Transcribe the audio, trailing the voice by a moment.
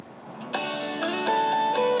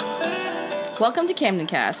Welcome to Camden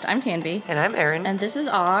Cast. I'm Tanvi. And I'm Erin. And this is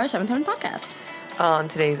our 7th Heaven podcast. On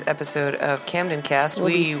today's episode of Camden Cast, we'll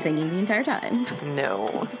be singing the entire time.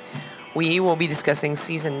 No. We will be discussing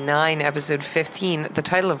Season 9, Episode 15, the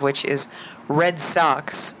title of which is Red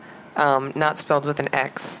Socks, not spelled with an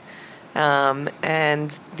X. And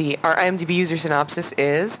our IMDb user synopsis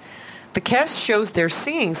is, the cast shows their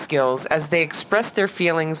singing skills as they express their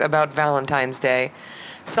feelings about Valentine's Day.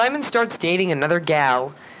 Simon starts dating another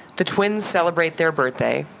gal. The twins celebrate their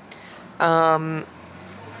birthday.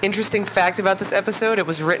 Interesting fact about this episode, it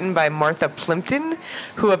was written by Martha Plimpton,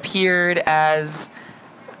 who appeared as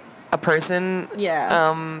a person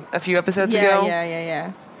a few episodes ago.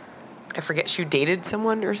 Yeah. I forget, she dated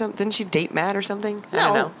someone or something. Didn't she date Matt or something? No. I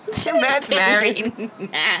don't know. Matt's married.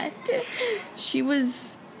 Matt. She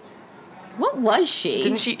was... What was she?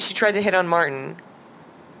 Didn't she tried to hit on Martin.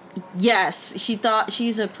 Yes, she thought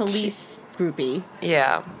she's a police groupie.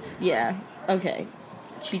 Yeah. Yeah, okay.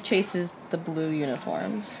 She chases the blue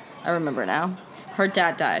uniforms. I remember now. Her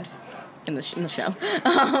dad died in the show.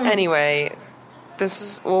 Anyway,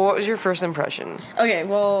 what was your first impression? Okay,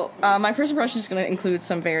 well, my first impression is going to include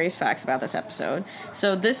some various facts about this episode.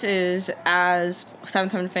 So this is, as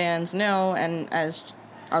 7th Heaven fans know, and as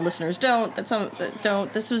our listeners don't,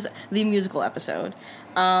 this was the musical episode.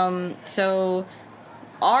 So...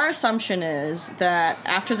 Our assumption is that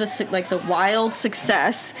after the wild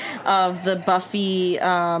success of the Buffy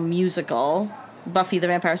musical, Buffy the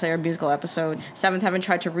Vampire Slayer musical episode, 7th Heaven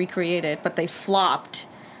tried to recreate it, but they flopped,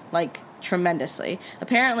 tremendously.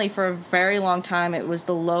 Apparently, for a very long time, it was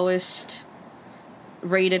the lowest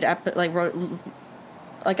rated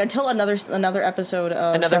until another episode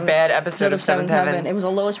of bad episode of 7th Heaven. It was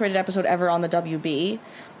the lowest rated episode ever on the WB.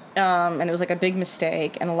 And it was a big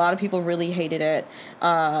mistake, and a lot of people really hated it.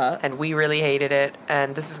 And we really hated it,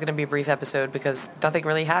 and this is going to be a brief episode because nothing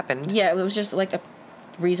really happened. Yeah, it was just,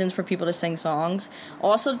 reasons for people to sing songs.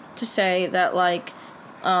 Also to say that, I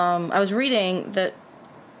was reading that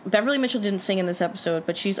Beverly Mitchell didn't sing in this episode,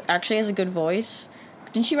 but she actually has a good voice.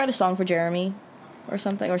 Didn't she write a song for Jeremy or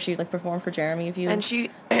something? Or she, performed for Jeremy? And she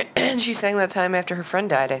sang that time after her friend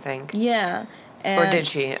died, I think. Yeah. Or did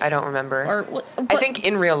she? I don't remember. I think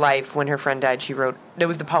in real life, when her friend died, it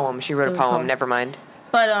was the poem. She wrote a poem, never mind.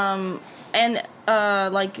 But,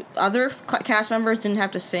 other cast members didn't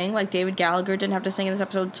have to sing. David Gallagher didn't have to sing in this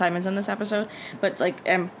episode. Simon's in this episode. But,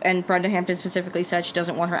 and Brenda Hampton specifically said she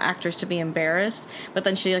doesn't want her actors to be embarrassed. But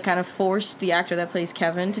then she, kind of forced the actor that plays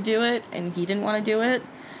Kevin to do it, and he didn't want to do it,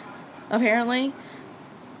 apparently.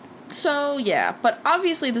 So, yeah, but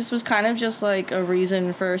obviously this was kind of just, a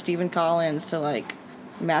reason for Stephen Collins to,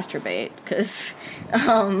 masturbate, because,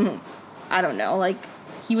 I don't know,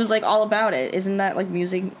 he was, all about it. Isn't that,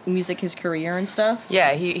 music his career and stuff?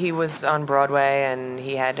 Yeah, he was on Broadway, and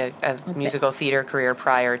he had a musical theater career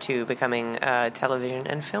prior to becoming a television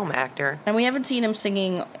and film actor. And we haven't seen him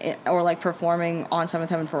singing or, performing on 7th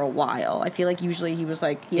Heaven for a while. I feel like usually he was,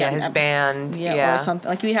 his band, or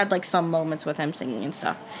something. We had, some moments with him singing and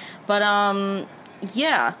stuff. But,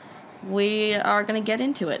 yeah, we are going to get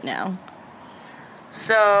into it now.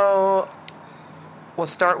 So, we'll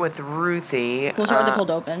start with Ruthie. We'll start with the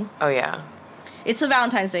cold open. Oh, yeah. It's a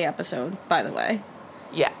Valentine's Day episode, by the way.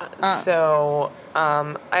 Yeah, so,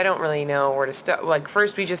 I don't really know where to start.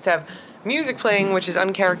 First we just have music playing, which is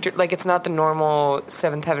uncharacteristic, it's not the normal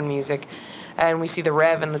 7th Heaven music. And we see the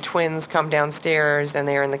Rev and the twins come downstairs, and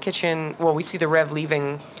they're in the kitchen. Well, we see the Rev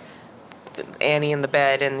leaving Annie in the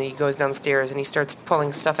bed, and he goes downstairs and he starts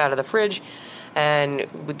pulling stuff out of the fridge, and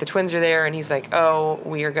the twins are there, and he's like, oh,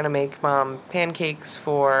 we are going to make Mom pancakes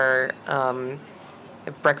for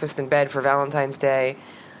breakfast in bed for Valentine's Day,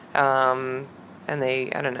 and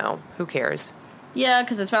I don't know, who cares? Yeah,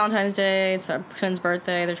 because it's Valentine's Day, it's our twins'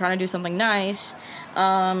 birthday, they're trying to do something nice,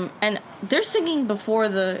 and they're singing before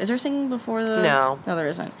is there singing before the... No, there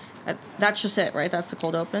isn't. That's just it, right? That's the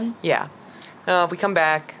cold open? Yeah. We come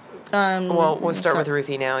back... we'll start with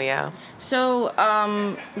Ruthie now, yeah. So,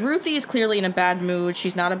 Ruthie is clearly in a bad mood.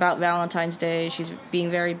 She's not about Valentine's Day. She's being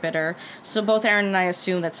very bitter. So both Erin and I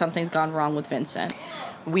assume that something's gone wrong with Vincent.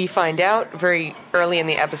 We find out very early in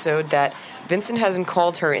the episode that Vincent hasn't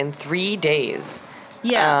called her in 3 days.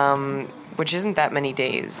 Yeah. Which isn't that many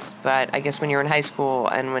days. But I guess when you're in high school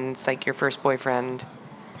and when it's your first boyfriend,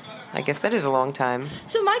 I guess that is a long time.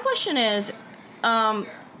 So my question is,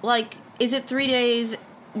 is it 3 days...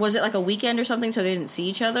 Was it a weekend or something so they didn't see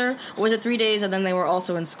each other? Or was it 3 days and then they were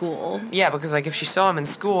also in school? Yeah, because if she saw him in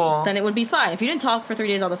school... Then it would be fine. If you didn't talk for 3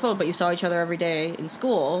 days on the phone, but you saw each other every day in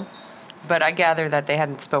school... But I gather that they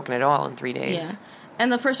hadn't spoken at all in 3 days. Yeah.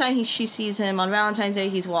 And the first time she sees him on Valentine's Day,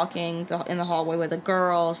 he's walking in the hallway with a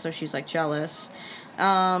girl, so she's like jealous.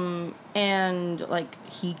 And like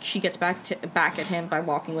she gets back at him by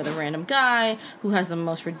walking with a random guy who has the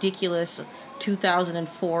most ridiculous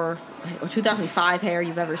 2004 or 2005 hair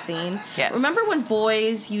you've ever seen. Yes. Remember when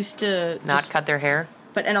boys used to not cut their hair,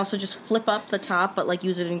 and also just flip up the top, but like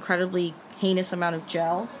use an incredibly heinous amount of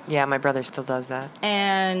gel? Yeah, my brother still does that.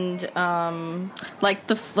 And it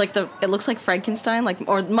looks like Frankenstein,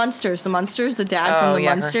 or Munsters, the dad from the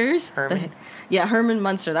Munsters. Herman. Herman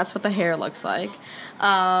Munster. That's what the hair looks like.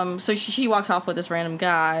 So she walks off with this random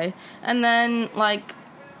guy, and then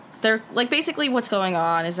they're basically what's going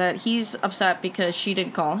on is that he's upset because she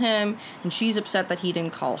didn't call him, and she's upset that he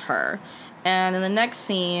didn't call her. And in the next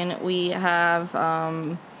scene, we have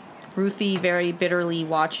Ruthie very bitterly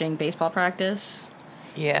watching baseball practice.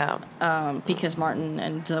 Yeah. Because Martin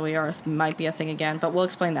and Zoe might be a thing again, but we'll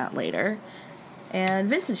explain that later. And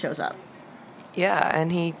Vincent shows up. Yeah,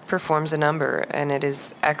 and he performs a number, and it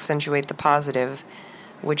is Accentuate the Positive,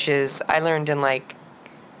 which is, I learned in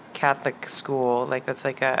Catholic school, that's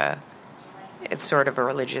it's sort of a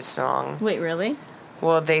religious song. Wait, really?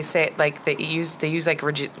 Well, they say they use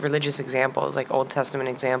religious examples, Old Testament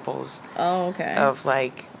examples. Oh, okay. Of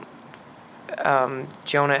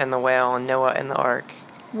Jonah and the whale and Noah and the ark.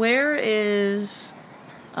 Where is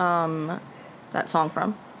that song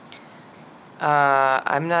from?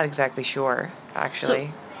 I'm not exactly sure, actually.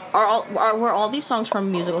 So, were all these songs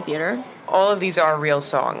from musical theater? All of these are real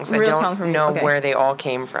songs. I don't know where they all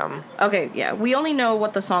came from. Okay, yeah. We only know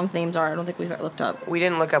what the songs' names are. I don't think we've looked up. We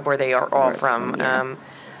didn't look up where they are all from. Yeah.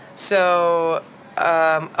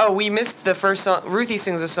 We missed the first song. Ruthie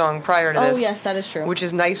sings a song prior to this. Oh, yes, that is true. Which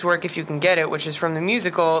is Nice Work If You Can Get It, which is from the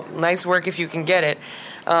musical Nice Work If You Can Get It.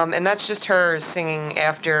 And that's just her singing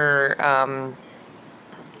after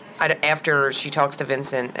she talks to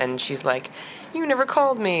Vincent, and she's like, "You never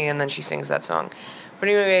called me," and then she sings that song. But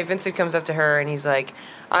anyway, Vincent comes up to her, and he's like,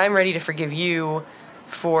 "I'm ready to forgive you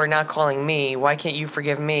for not calling me. Why can't you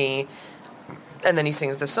forgive me?" And then he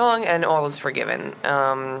sings the song, and all is forgiven.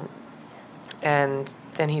 And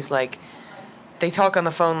then he's like, they talk on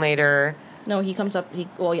the phone later. No, he comes up, they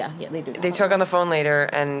do. They talk on the phone later,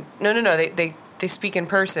 and no, they speak in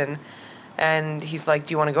person. And he's like,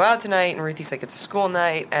 "Do you want to go out tonight?" And Ruthie's like, "It's a school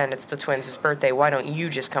night, and it's the twins' birthday. Why don't you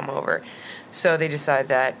just come over?" So they decide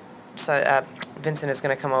that Vincent is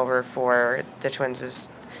going to come over for the twins'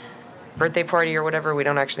 birthday party or whatever. We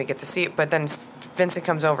don't actually get to see it. But then Vincent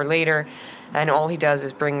comes over later, and all he does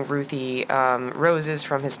is bring Ruthie roses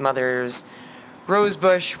from his mother's rose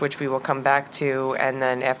bush, which we will come back to. And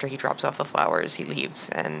then after he drops off the flowers, he leaves,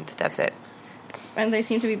 and that's it. And they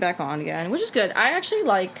seem to be back on again, which is good. I actually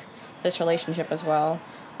like this relationship as well.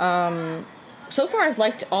 So far, I've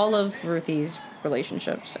liked all of Ruthie's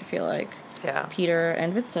relationships, I feel like. Yeah. Peter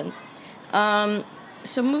and Vincent.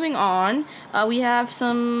 So moving on, we have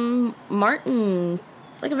some Martin,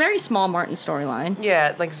 a very small Martin storyline.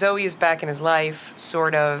 Yeah, Zoe is back in his life,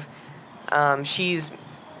 sort of.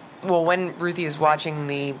 When Ruthie is watching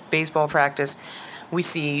the baseball practice, we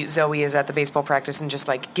see Zoe is at the baseball practice and just,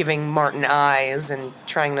 giving Martin eyes and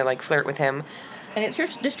trying to, flirt with him. And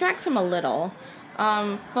it distracts him a little.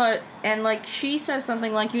 She says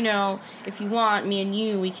something like, if you want, me and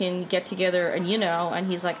you, we can get together and and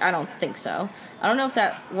he's like, I don't think so. I don't know if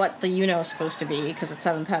what the is supposed to be, because it's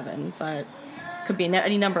Seventh Heaven, but could be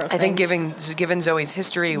any number of things. I think given Zoe's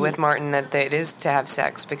history with Martin, that it is to have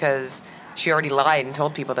sex, because she already lied and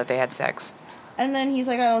told people that they had sex. And then he's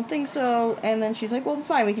like, I don't think so, and then she's like, well,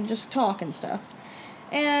 fine, we can just talk and stuff.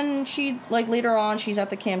 And she, later on, she's at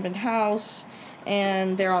the Camden house,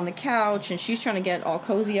 and they're on the couch, and she's trying to get all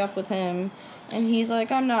cozy up with him, and he's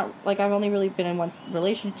like, I'm not, I've only really been in one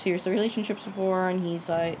serious relationships before, and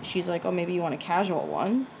she's like, oh, maybe you want a casual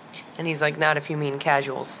one. And he's like, not if you mean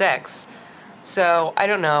casual sex. So, I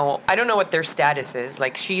don't know what their status is.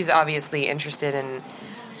 She's obviously interested in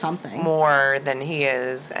something more than he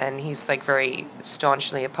is, and he's, very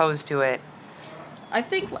staunchly opposed to it. I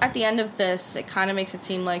think at the end of this, it kind of makes it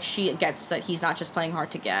seem like she gets that he's not just playing hard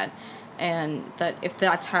to get. And that if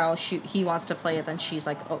that's how he wants to play it, then she's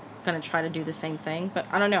going to try to do the same thing. But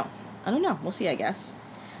I don't know. We'll see, I guess.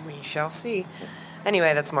 We shall see.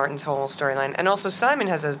 Anyway, that's Martin's whole storyline. And also, Simon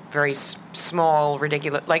has a very small,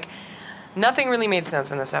 ridiculous... nothing really made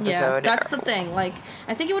sense in this episode. Yeah, that's the thing. I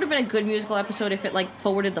think it would have been a good musical episode if it,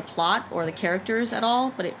 forwarded the plot or the characters at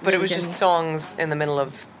all. But it was just songs in the middle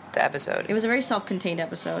of the episode. It was a very self-contained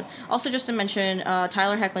episode. Also, just to mention,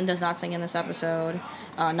 Tyler Hoechlin does not sing in this episode.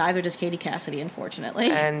 Neither does Katie Cassidy,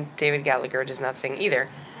 unfortunately. And David Gallagher does not sing either.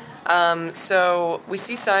 So we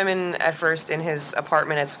see Simon at first in his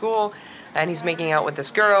apartment at school, and he's making out with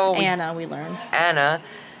this girl. Anna, we learn. Anna.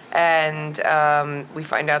 And we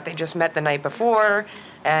find out they just met the night before,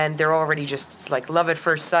 and they're already just like love at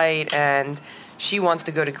first sight, and she wants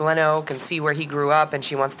to go to Glen Oak and see where he grew up, and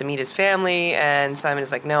she wants to meet his family, and Simon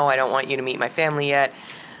is like, no, I don't want you to meet my family yet.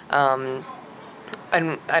 And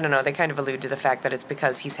I don't know, they kind of allude to the fact that it's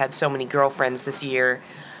because he's had so many girlfriends this year.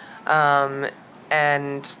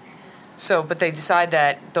 And so, but they decide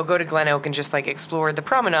that they'll go to Glen Oak and just like explore the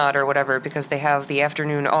promenade or whatever, because they have the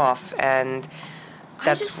afternoon off, and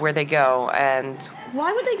that's where they go. And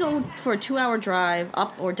why would they go for a 2-hour drive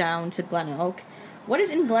up or down to Glen Oak? What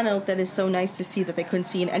is in Glen Oak that is so nice to see that they couldn't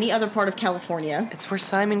see in any other part of California? It's where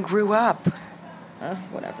Simon grew up.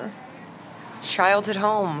 Whatever. It's childhood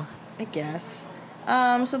home, I guess.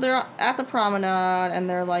 So they're at the promenade, and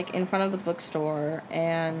they're, like, in front of the bookstore,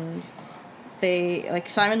 and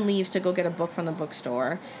Simon leaves to go get a book from the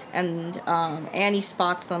bookstore, and Annie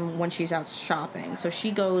spots them when she's out shopping. So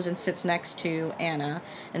she goes and sits next to Anna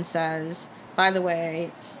and says, by the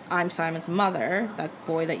way, I'm Simon's mother, that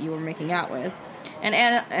boy that you were making out with. And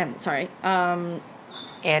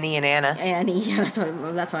Annie and Anna. Annie, yeah,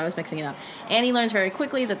 that's why I was mixing it up. Annie learns very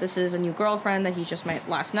quickly that this is a new girlfriend that he just met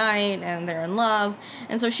last night, and they're in love.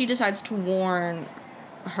 And so she decides to warn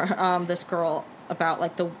her, this girl about,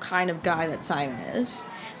 like, the kind of guy that Simon is.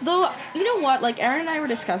 Though, you know what? Like, Aaron and I were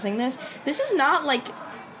discussing this. This is not, like...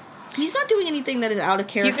 He's not doing anything that is out of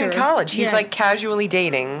character. He's in college. He's, like, casually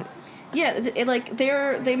dating. Yeah,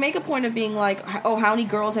 they make a point of being like, oh, how many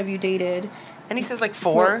girls have you dated? And he says, like,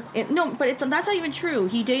 4? That's not even true.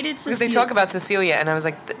 He dated Cecilia. Because they talk about Cecilia, and I was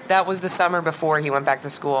like, that was the summer before he went back to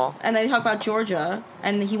school. And they talk about Georgia,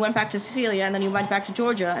 and he went back to Cecilia, and then he went back to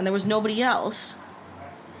Georgia, and there was nobody else.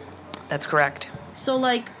 That's correct. So,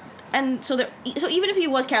 like, so even if he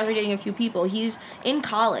was casually dating a few people, he's in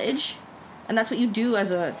college, and that's what you do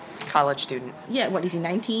as a... college student. Yeah, what, is he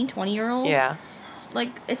 19, 20-year-old? Yeah.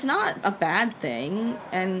 Like, it's not a bad thing,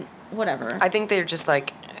 and whatever. I think they're just,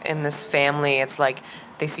 like... in this family, it's like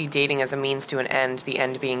they see dating as a means to an end, the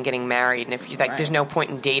end being getting married, and if you like, there's no point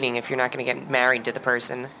in dating if you're not going to get married to the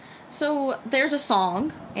person. So there's a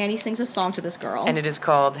song. Annie sings a song to this girl, and it is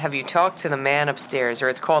called "Have You Talked to the Man Upstairs?" or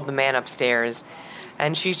it's called "The Man Upstairs,"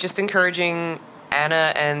 and she's just encouraging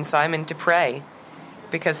Anna and Simon to pray,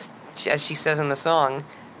 because as she says in the song,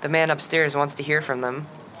 the man upstairs wants to hear from them.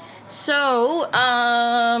 So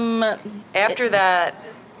after that,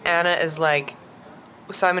 Anna is like,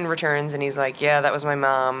 Simon returns and he's like, yeah, that was my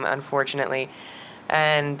mom, unfortunately.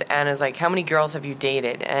 And Anna's like, how many girls have you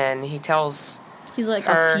dated? And he tells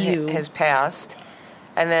her a few. His past.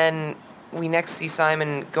 And then we next see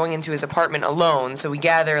Simon going into his apartment alone. So we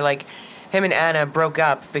gather, like, him and Anna broke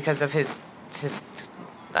up because of his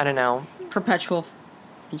I don't know. Perpetual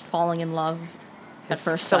falling in love at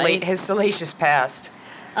first sight. His salacious past.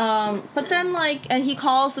 But then, like, and he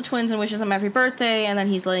calls the twins and wishes them happy birthday, and then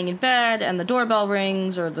he's laying in bed, and the doorbell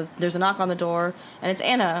rings, or there's a knock on the door, and it's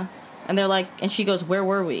Anna, and they're like, and she goes, where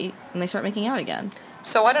were we? And they start making out again.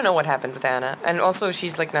 So I don't know what happened with Anna, and also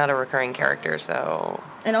she's, like, not a recurring character, so...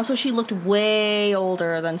 And also she looked way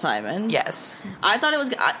older than Simon. Yes. I thought it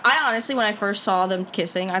was... I honestly, when I first saw them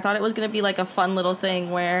kissing, I thought it was going to be, like, a fun little thing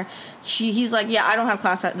where he's like, yeah, I don't have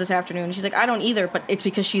class this afternoon. She's like, I don't either, but it's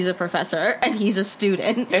because she's a professor and he's a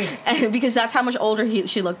student. And because that's how much older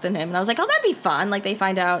she looked than him. And I was like, oh, that'd be fun. Like, they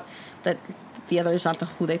find out that the other is not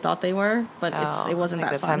who they thought they were, but it wasn't that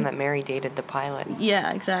fun. The time that Mary dated the pilot.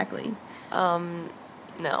 Yeah, exactly.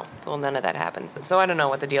 No. Well, none of that happens. So I don't know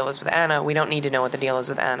what the deal is with Anna. We don't need to know what the deal is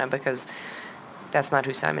with Anna because that's not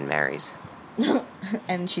who Simon marries.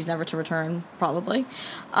 And she's never to return, probably.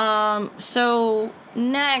 So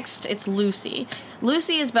next, it's Lucy.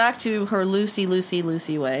 Lucy is back to her Lucy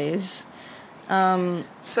ways.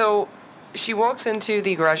 So she walks into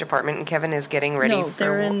the garage apartment and Kevin is getting ready for... No,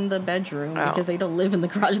 they're in the bedroom because they don't live in the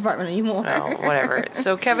garage apartment anymore. Oh, whatever.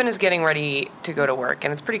 So Kevin is getting ready to go to work,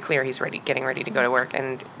 and it's pretty clear he's getting ready to go to work,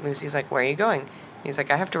 and Lucy's like, where are you going? He's like,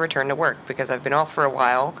 I have to return to work because I've been off for a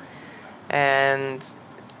while, and...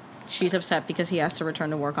 She's upset because he has to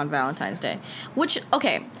return to work on Valentine's Day. Which,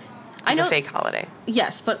 okay... It's a fake holiday.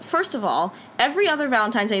 Yes, but first of all, every other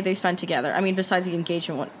Valentine's Day they spent together, I mean, besides the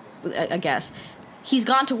engagement one, I guess... He's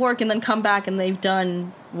gone to work and then come back and they've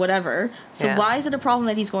done whatever. So why is it a problem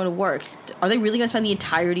that he's going to work? Are they really going to spend the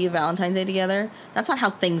entirety of Valentine's Day together? That's not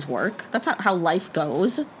how things work. That's not how life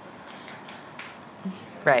goes.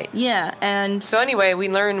 Right. Yeah, and... So anyway, we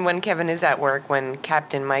learn when Kevin is at work, when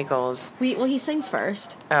Captain Michaels... Well, he sings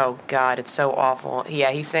first. Oh, God, it's so awful.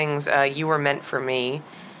 Yeah, he sings, You Were Meant for Me.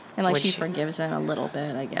 And, like, she forgives him a little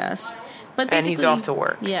bit, I guess. But basically... And he's off to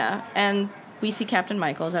work. Yeah, and we see Captain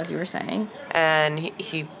Michaels, as you were saying. And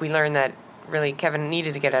we learn that, really, Kevin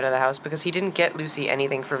needed to get out of the house because he didn't get Lucy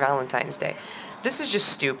anything for Valentine's Day. This is just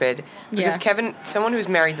stupid. Because Kevin, someone who's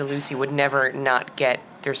married to Lucy would never not get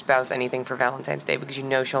their spouse anything for Valentine's Day because you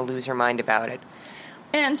know she'll lose her mind about it.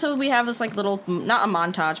 And so we have this, like, little, not a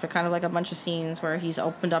montage, but kind of like a bunch of scenes where he's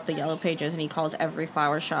opened up the Yellow Pages and he calls every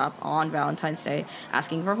flower shop on Valentine's Day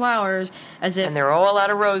asking for flowers, as if... And they're all out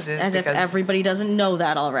of roses as if everybody doesn't know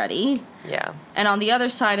that already. Yeah. And on the other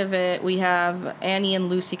side of it, we have Annie and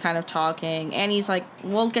Lucy kind of talking. Annie's like,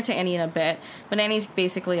 we'll get to Annie in a bit, but Annie's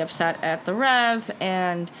basically upset at the Rev,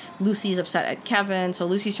 and Lucy's upset at Kevin, so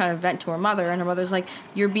Lucy's trying to vent to her mother, and her mother's like,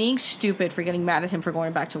 you're being stupid for getting mad at him for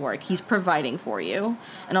going back to work. He's providing for you.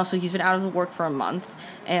 And also, he's been out of work for a month,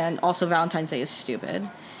 and also Valentine's Day is stupid.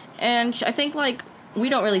 And I think, like, we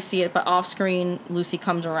don't really see it, but off-screen, Lucy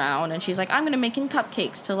comes around, and she's like, I'm going to make him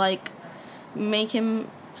cupcakes to, like, make him...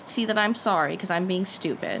 see that I'm sorry because I'm being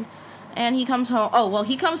stupid. And he comes home.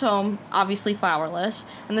 He comes home obviously flowerless,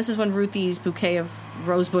 and this is when Ruthie's bouquet of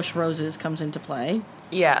rosebush roses comes into play.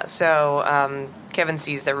 Yeah, so Kevin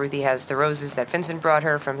sees that Ruthie has the roses that Vincent brought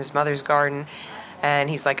her from his mother's garden,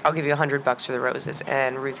 and he's like, I'll give you $100 for the roses.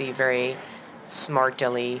 And Ruthie very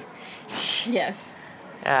smartly takes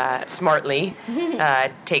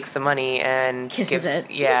the money and kisses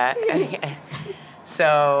it. Yeah.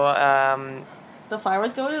 So the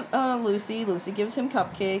flowers go to Lucy. Lucy gives him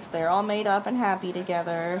cupcakes. They're all made up and happy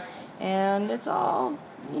together. And it's all,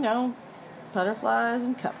 butterflies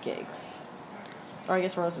and cupcakes. Or I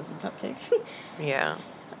guess roses and cupcakes. Yeah.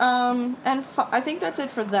 I think that's it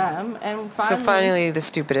for them. And finally the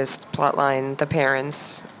stupidest plotline, the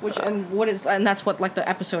parents. And that's what, like, the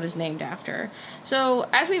episode is named after. So,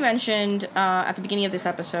 as we mentioned at the beginning of this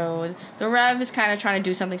episode, the Rev is kind of trying to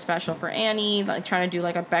do something special for Annie, like trying to do,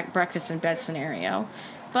 like, a breakfast in bed scenario.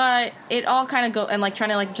 But it all kind of and, like, trying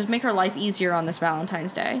to, like, just make her life easier on this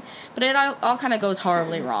Valentine's Day. But it all kind of goes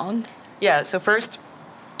horribly wrong. Yeah, so first...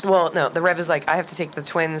 Well, no, the Rev is like, I have to take the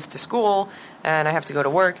twins to school, and I have to go to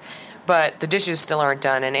work, but the dishes still aren't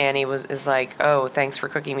done, and Annie is like, oh, thanks for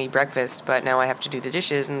cooking me breakfast, but now I have to do the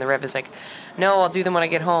dishes, and the Rev is like, no, I'll do them when I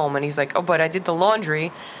get home, and he's like, oh, but I did the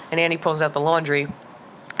laundry, and Annie pulls out the laundry,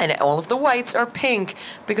 and all of the whites are pink,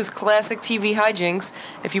 because classic TV hijinks,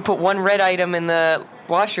 if you put one red item in the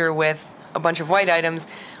washer with a bunch of white items,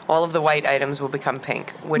 all of the white items will become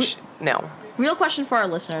pink, which, no. Real question for our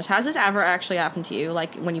listeners. Has this ever actually happened to you?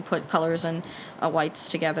 Like, when you put colors and whites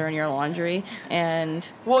together in your laundry, and...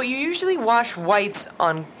 Well, you usually wash whites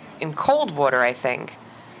in cold water, I think.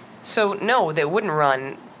 So, no, they wouldn't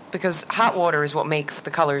run, because hot water is what makes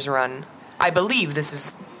the colors run. I believe this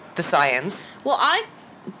is the science. Well, I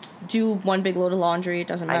do one big load of laundry. It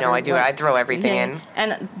doesn't matter. I know, I do. I throw everything in.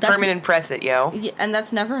 And permanent press it, yo. Yeah, and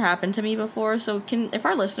that's never happened to me before. So if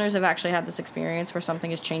our listeners have actually had this experience where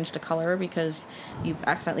something has changed the color because you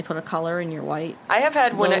accidentally put a color in your white I have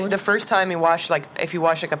had the first time you wash, like, if you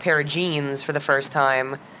wash, like, a pair of jeans for the first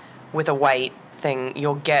time with a white thing,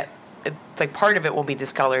 you'll get, like, part of it will be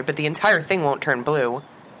discolored, but the entire thing won't turn blue.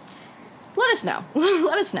 Let us know.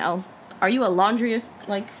 Let us know. Are you a laundry,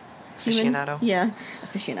 like... aficionado? Yeah.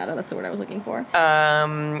 Aficionado, that's the word I was looking for.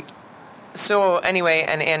 So, anyway,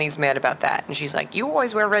 and Annie's mad about that. And she's like, you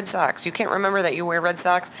always wear red socks. You can't remember that you wear red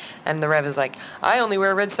socks? And the Rev is like, I only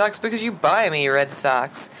wear red socks because you buy me red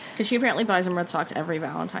socks. Because she apparently buys him red socks every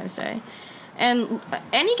Valentine's Day. And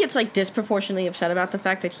Annie gets, like, disproportionately upset about the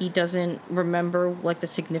fact that he doesn't remember, like, the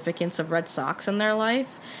significance of red socks in their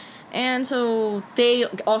life. And so they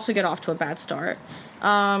also get off to a bad start.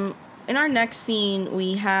 In our next scene,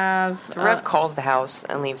 we have... The Rev calls the house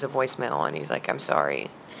and leaves a voicemail, and he's like, I'm sorry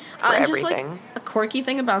for everything. Just, like, a quirky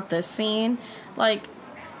thing about this scene, like,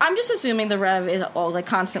 I'm just assuming the Rev is, like,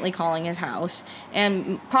 constantly calling his house,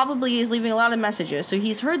 and probably is leaving a lot of messages, so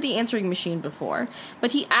he's heard the answering machine before,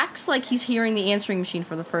 but he acts like he's hearing the answering machine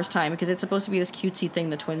for the first time, because it's supposed to be this cutesy thing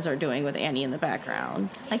the twins are doing with Annie in the background.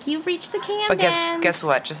 Like, you've reached the Camdens. But guess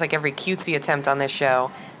what? Just like every cutesy attempt on this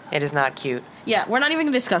show, it is not cute. Yeah, we're not even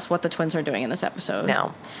going to discuss what the twins are doing in this episode.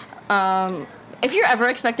 No. If you're ever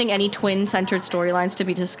expecting any twin-centered storylines to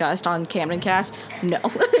be discussed on Camden Cast, no.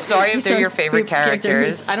 Sorry if they're your favorite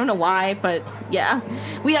characters. I don't know why, but yeah.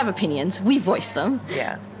 We have opinions. We voice them.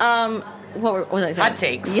 Yeah. What was I saying? Hot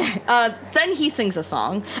takes. Yeah. Then he sings a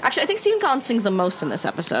song. Actually, I think Stephen Collins sings the most in this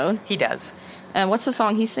episode. He does. And what's the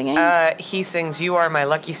song he's singing? He sings You Are My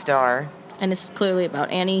Lucky Star. And it's clearly about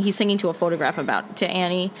Annie. He's singing to a photograph to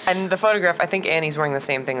Annie. And the photograph, I think Annie's wearing the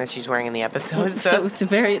same thing that she's wearing in the episode. So it's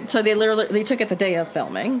so they took it the day of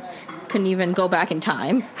filming. couldn't even go back in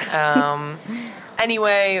time.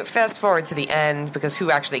 Anyway, fast forward to the end, because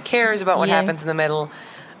who actually cares about what happens in the middle?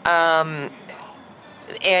 Annie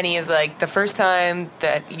is like, the first time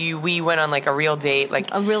that we went on like a real date, like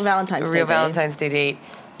a real Valentine's Day date,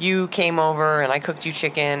 you came over and I cooked you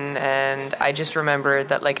chicken, and I just remembered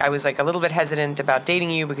that like I was like a little bit hesitant about dating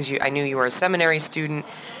you because I knew you were a seminary student,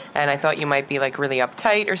 and I thought you might be like really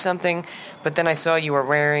uptight or something, but then I saw you were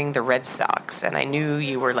wearing the red socks, and I knew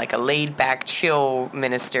you were like a laid-back, chill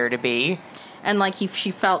minister to be. And, like,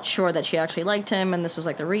 she felt sure that she actually liked him, and this was,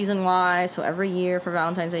 like, the reason why. So every year for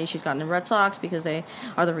Valentine's Day, she's gotten him Red Sox because they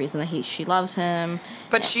are the reason that she loves him.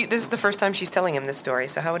 But this is the first time she's telling him this story,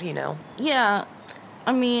 so how would he know? Yeah.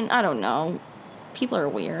 I mean, I don't know. People are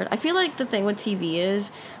weird. I feel like the thing with TV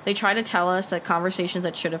is they try to tell us that conversations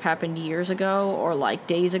that should have happened years ago or, like,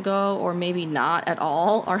 days ago or maybe not at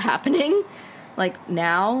all are happening, like,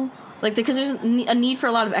 now. Like, because there's a need for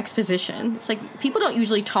a lot of exposition. It's like, people don't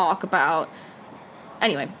usually talk about...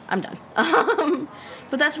 Anyway, I'm done.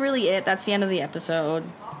 But that's really it. That's the end of the episode.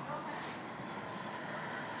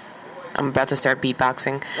 I'm about to start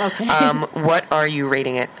beatboxing. Okay. What are you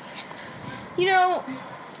rating it? You know,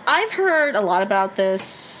 I've heard a lot about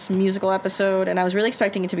this musical episode, and I was really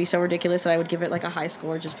expecting it to be so ridiculous that I would give it like a high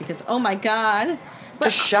score just because, oh my god. The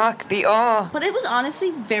shock, the awe. But it was honestly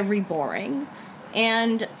very boring.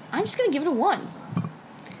 And I'm just going to give it a 1.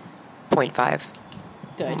 0.5.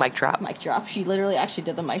 Good. Mic drop. Mic drop. She literally actually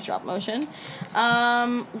did the mic drop motion.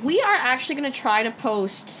 We are actually going to try to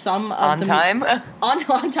post some of on time?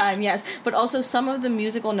 On time, yes. But also some of the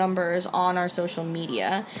musical numbers on our social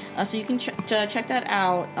media. So you can check that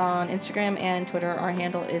out on Instagram and Twitter. Our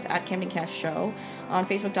handle is @CamdenCastShow. On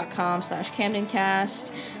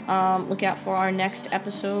Facebook.com/CamdenCast. Look out for our next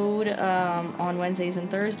episode on Wednesdays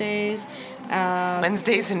and Thursdays.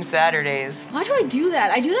 Wednesdays and Saturdays. Why do I do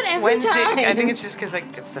that? I do that every time. I think it's just because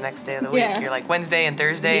like it's the next day of the week. Yeah. You're like Wednesday and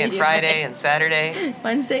Thursday and Friday and Saturday.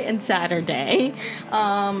 Wednesday and Saturday.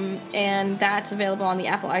 And that's available on the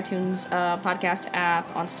Apple iTunes podcast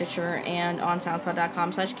app, on Stitcher, and on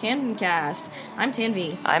SoundCloud.com/CamdenCast. I'm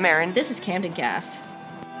Tanvi. I'm Aaron. This is CamdenCast.